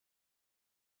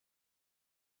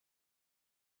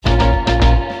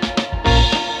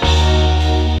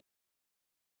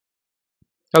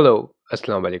Hello,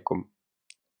 Assalamu alaikum.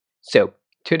 So,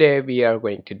 today we are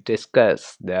going to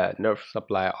discuss the nerve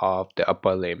supply of the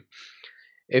upper limb.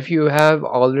 If you have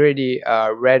already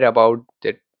read about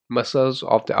the muscles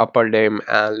of the upper limb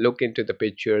and look into the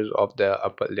pictures of the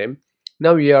upper limb,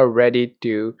 now we are ready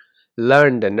to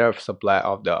learn the nerve supply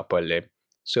of the upper limb.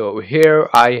 So here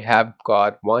I have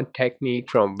got one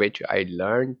technique from which I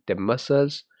learned the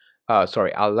muscles.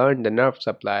 I learned the nerve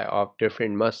supply of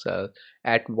different muscles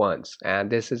at once,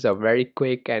 and this is a very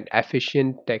quick and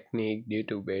efficient technique due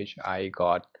to which I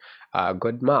got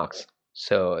good marks.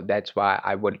 So that's why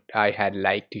I had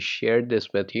like to share this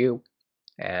with you,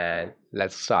 and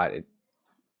let's start it.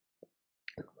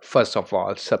 First of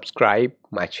all, subscribe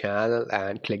my channel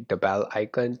and click the bell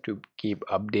icon to keep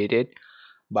updated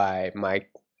by my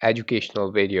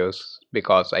educational videos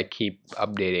because I keep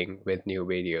updating with new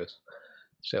videos.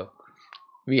 So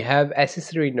we have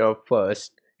accessory nerve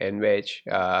first, in which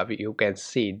you can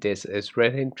see this is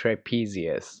written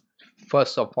trapezius.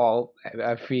 First of all,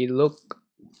 if we look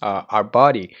our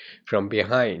body from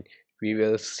behind, we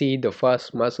will see the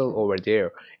first muscle over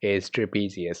there is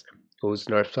trapezius, whose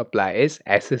nerve supply is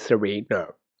accessory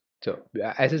nerve. So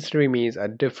accessory means a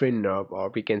different nerve,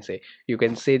 or we can say, you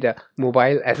can say the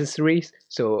mobile accessories.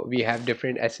 So we have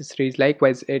different accessories.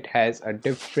 Likewise, it has a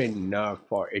different nerve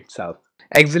for itself.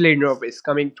 Axillary nerve is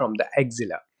coming from the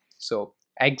axilla. So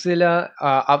axilla,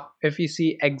 if you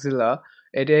see axilla,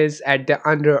 it is at the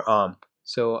underarm.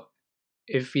 So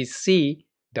if we see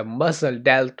the muscle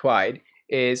deltoid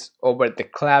is over the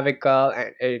clavicle,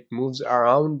 and it moves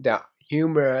around the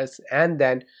humerus and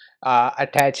then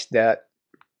attach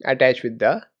with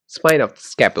the spine of the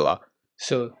scapula.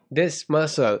 So this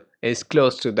muscle is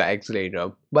close to the axillary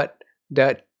nerve, but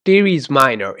the teres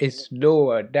minor is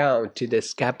lower down to the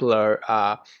scapular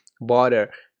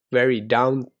border, very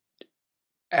down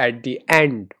at the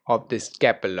end of the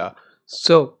scapula.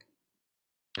 So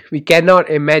we cannot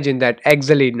imagine that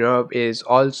axillary nerve is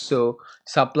also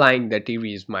supplying the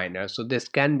teres minor. So this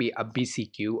can be a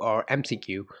BCQ or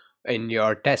MCQ in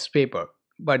your test paper,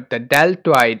 but the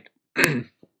deltoid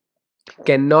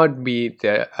cannot be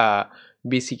the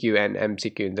BCQ and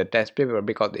MCQ in the test paper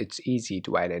because it's easy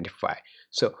to identify.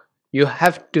 So you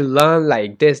have to learn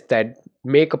like this, that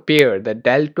make a pair. The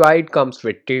deltoid comes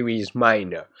with teres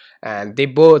minor, and they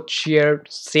both share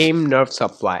same nerve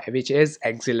supply, which is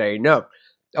axillary nerve.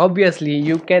 Obviously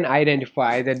you can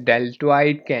identify that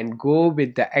deltoid can go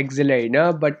with the axillary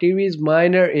nerve, but teres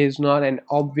minor is not an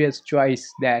obvious choice,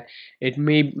 that it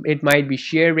might be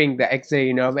sharing the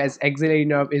axillary nerve, as axillary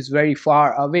nerve is very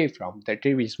far away from the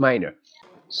teres minor.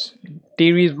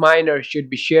 Teres minor should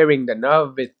be sharing the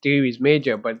nerve with teres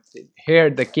major, but here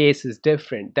the case is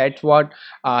different. That's what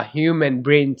human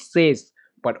brain says.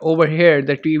 But over here,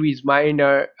 the teres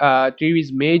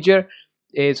major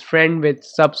is friend with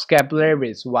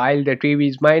subscapularis, while the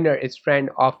teres minor is friend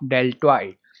of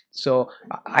deltoid. So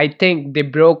I think they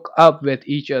broke up with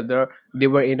each other. They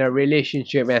were in a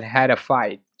relationship and had a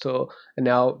fight. So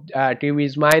now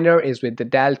teres minor is with the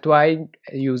deltoid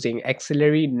using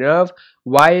axillary nerve,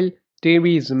 while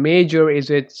teres major is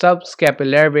with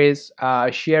subscapularis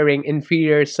sharing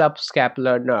inferior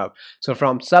subscapular nerve. So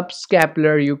from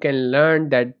subscapular you can learn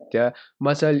that the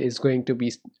muscle is going to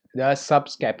be the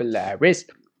subscapularis.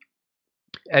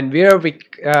 And where we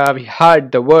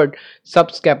heard the word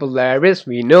subscapularis,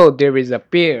 we know there is a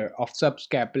pair of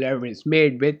subscapularis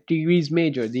made with teres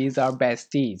major. These are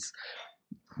besties.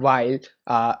 While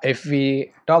if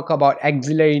we talk about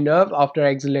axillary nerve, after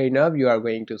axillary nerve you are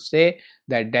going to say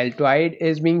that deltoid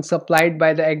is being supplied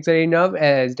by the axillary nerve,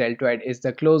 as deltoid is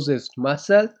the closest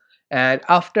muscle, and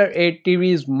after it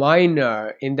teres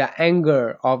minor, in the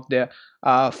anger of the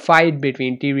fight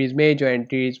between teres major and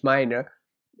teres minor,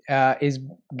 is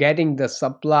getting the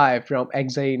supply from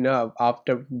axillary nerve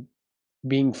after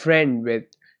being friend with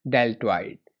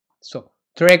deltoid. So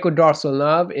thoracodorsal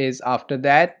nerve is after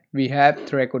that. We have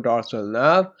thoracodorsal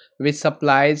nerve, which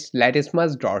supplies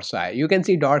latissimus dorsi. You can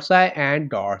see dorsi and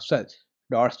dorsal.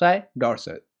 Dorsi,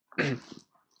 dorsal.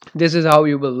 This is how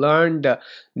you will learn the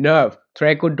nerve.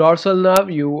 Thoracodorsal nerve,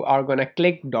 you are gonna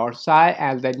click dorsi,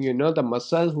 and then you know the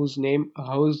muscle whose name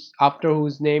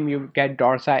you get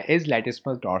dorsi is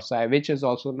latissimus dorsi, which is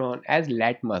also known as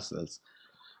lat muscles.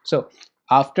 So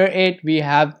after it we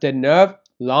have the nerve,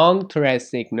 long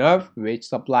thoracic nerve,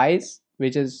 which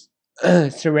is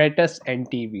serratus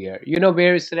anterior. You know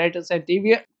where is serratus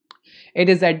anterior? It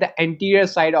is at the anterior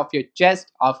side of your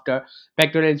chest. After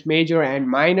pectoralis major and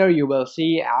minor, you will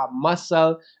see a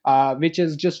muscle which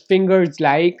is just fingers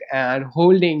like and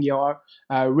holding your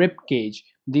rib cage.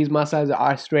 These muscles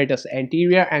are serratus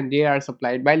anterior and they are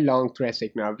supplied by long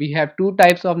thoracic nerve. We have two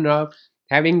types of nerve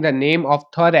having the name of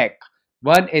thorac.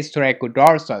 One is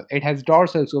thoracodorsal. It has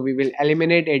dorsal, so we will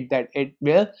eliminate it, that it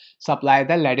will supply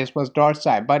the latissimus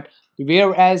dorsi. But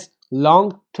whereas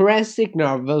long thoracic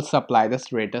nerve will supply the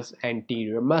serratus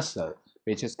anterior muscle,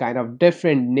 which is kind of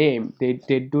different name. They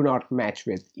do not match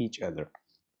with each other,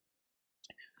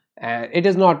 and it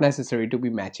is not necessary to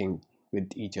be matching with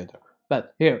each other.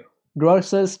 But here,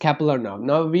 dorsal scapular nerve.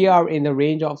 Now we are in the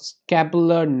range of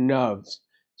scapular nerves.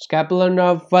 Scapular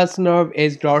nerve, first nerve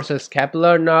is dorsal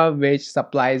scapular nerve, which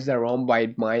supplies the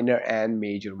rhomboid minor and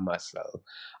major muscle.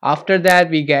 After that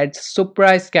we get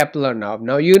suprascapular nerve.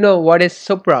 Now you know what is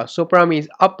supra. Supra means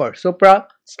upper. Supra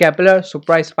scapular,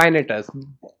 supraspinatus.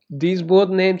 These both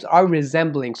names are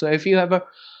resembling. So if you have a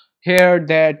here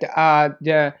that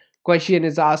the question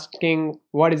is asking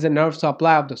what is the nerve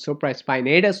supply of the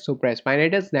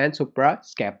supraspinatus, then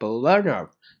suprascapular nerve.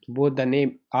 Both the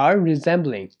name are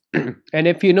resembling. And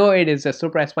if you know it is a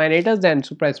supraspinatus, then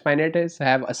supraspinatus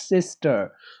have a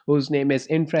sister whose name is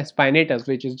infraspinatus,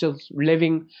 which is just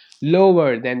living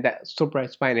lower than the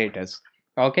supraspinatus.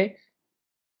 Okay.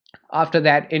 After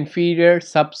that, inferior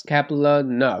subscapular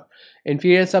nerve.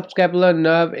 Inferior subscapular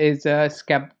nerve is a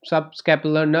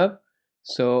subscapular nerve.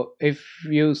 So if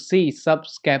you see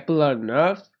subscapular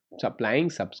nerve supplying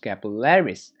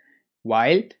subscapularis,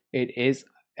 while it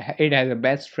has a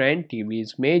best friend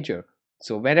teres major.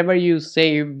 So whenever you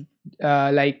say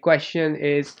like question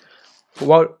is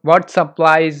what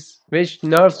supplies, which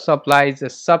nerve supplies the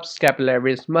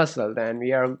subscapularis muscle, then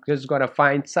we are just gonna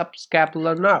find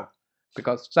subscapular nerve,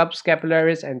 because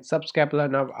subscapularis and subscapular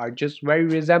nerve are just very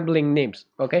resembling names.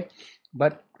 Okay,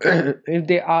 but if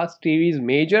they ask teres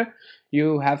major,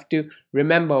 you have to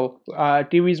remember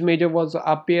teres major was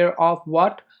a pair of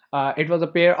what, it was a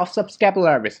pair of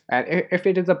subscapularis, and if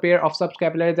it is a pair of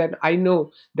subscapularis, then I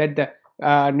know that the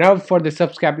nerve for the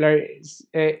subscapular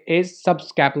is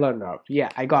subscapular nerve. Yeah,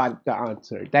 I got the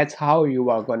answer. That's how you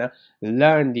are gonna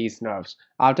learn these nerves.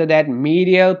 After that,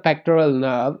 medial pectoral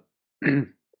nerve.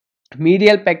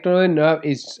 Medial pectoral nerve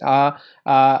is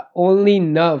only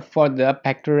nerve for the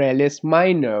pectoralis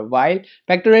minor, while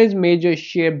pectoralis major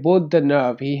share both the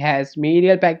nerve. He has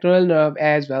medial pectoral nerve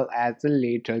as well as the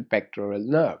lateral pectoral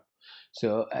nerve.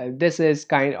 So this is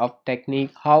kind of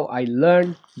technique how I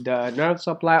learned the nerve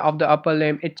supply of the upper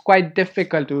limb. It's quite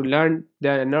difficult to learn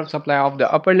the nerve supply of the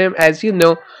upper limb, as you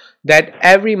know that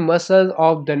every muscle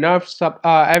of the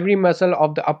every muscle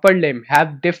of the upper limb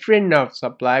have different nerve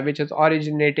supply, which is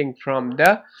originating from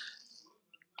the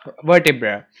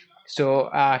vertebra. So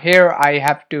here I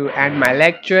have to end my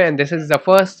lecture, and this is the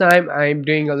first time I'm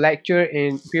doing a lecture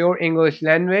in pure English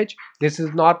language. This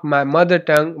is not my mother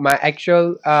tongue. My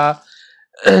actual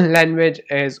language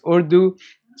is Urdu.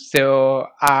 So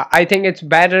I think it's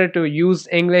better to use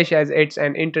English as it's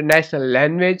an international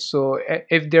language. So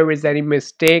if there is any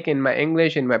mistake in my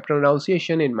English, in my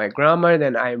pronunciation, in my grammar,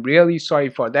 then I'm really sorry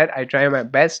for that. I try my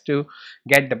best to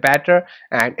get the better,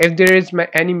 and if there is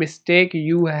any mistake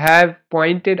you have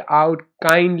pointed out,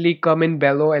 kindly comment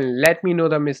below and let me know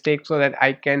the mistake so that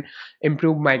I can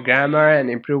improve my grammar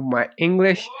and improve my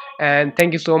English. And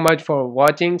thank you so much for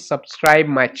watching. Subscribe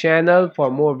my channel for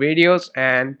more videos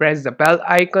and press the bell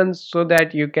icon so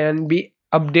that you can be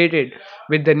updated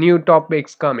with the new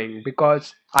topics coming,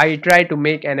 because I try to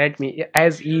make anatomy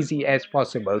as easy as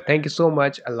possible. Thank you so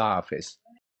much. Allah Hafiz.